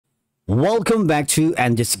Welcome back to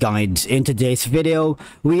Andy's Guide. In today's video,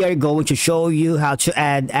 we are going to show you how to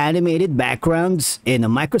add animated backgrounds in a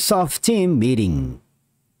Microsoft Teams meeting.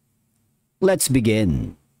 Let's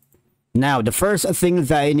begin. Now, the first thing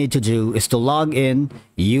that you need to do is to log in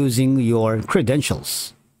using your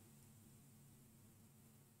credentials.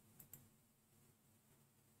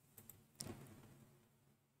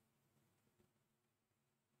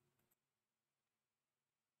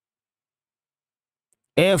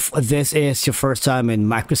 If this is your first time in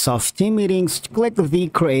Microsoft Teams meetings, click the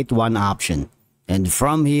Create One option. And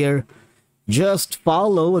from here, just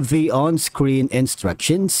follow the on-screen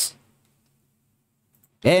instructions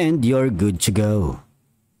and you're good to go.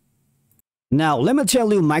 Now, let me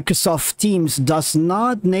tell you, Microsoft Teams does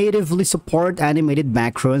not natively support animated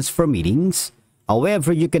backgrounds for meetings.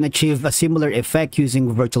 However, you can achieve a similar effect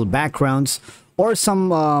using virtual backgrounds or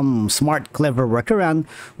some smart, clever workaround,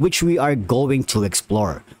 which we are going to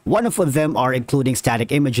explore. One of them are including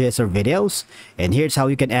static images or videos, and here's how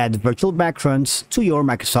you can add virtual backgrounds to your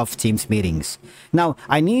Microsoft Teams meetings. Now,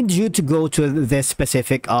 I need you to go to this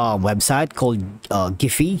specific website called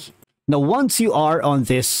Giphy. Now, once you are on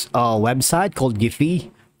this website called Giphy,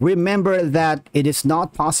 remember that it is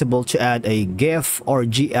not possible to add a GIF or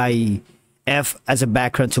GIF as a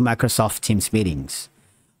background to Microsoft Teams meetings.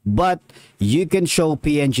 But you can show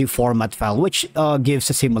PNG format file, which gives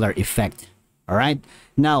a similar effect. All right.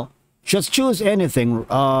 Now, just choose anything.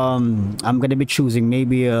 I'm going to be choosing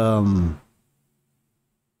maybe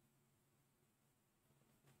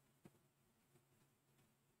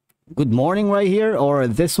good morning right here, or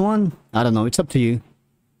this one. I don't know. It's up to you.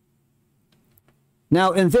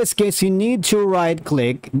 Now, in this case, you need to right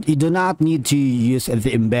click. You do not need to use the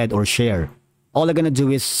embed or share. All I'm going to do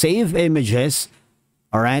is save images.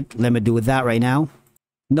 All right, let me do that right now.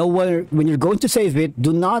 Now, when you're going to save it,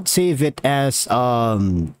 do not save it as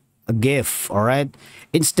a GIF, all right?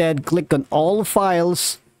 Instead, click on all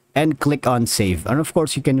files and click on save. And of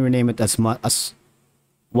course, you can rename it as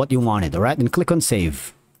what you wanted, all right? And click on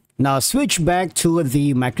save. Now, switch back to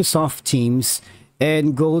the Microsoft Teams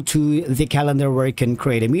and go to the calendar where you can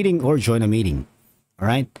create a meeting or join a meeting, all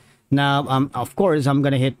right? Now, of course, I'm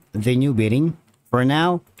going to hit the new meeting. For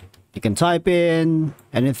now, you can type in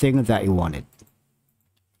anything that you wanted.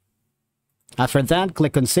 After that,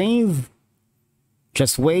 click on save.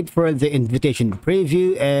 Just wait for the invitation to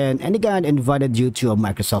preview, and any guide invited you to a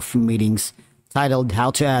Microsoft meetings titled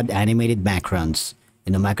How to Add Animated Backgrounds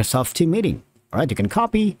in a Microsoft Teams meeting. All right, you can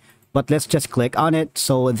copy, but let's just click on it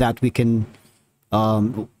so that we can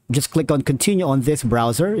just click on continue on this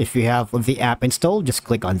browser. If you have the app installed, just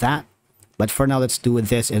click on that. But for now, let's do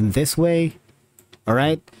this in this way. All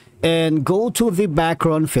right. And go to the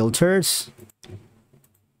background filters.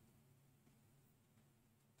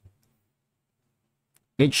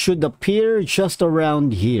 It should appear just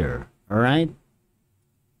around here. All right.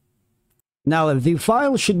 Now, the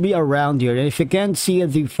file should be around here. And if you can't see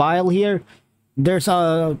the file here, there's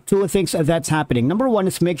two things that's happening. Number one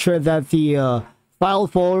is make sure that the file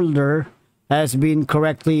folder has been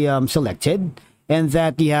correctly selected and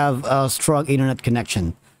that you have a strong internet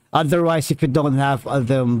connection. Otherwise, if you don't have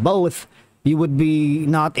them both, you would be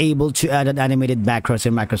not able to add an animated background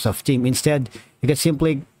in Microsoft Teams. Instead, you can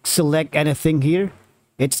simply select anything here.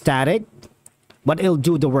 It's static, but it'll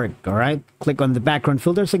do the work, all right? Click on the background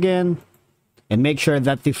filters again and make sure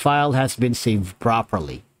that the file has been saved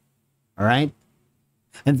properly, all right?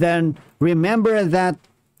 And then remember that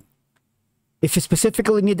if you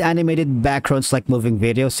specifically need animated backgrounds like moving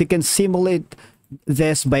videos, you can simulate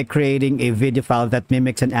this by creating a video file that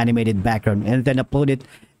mimics an animated background and then upload it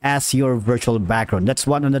as your virtual background. That's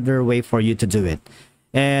one another way for you to do it.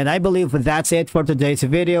 And I believe that's it for today's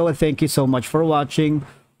video. Thank you so much for watching.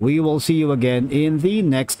 We will see you again in the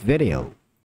next video.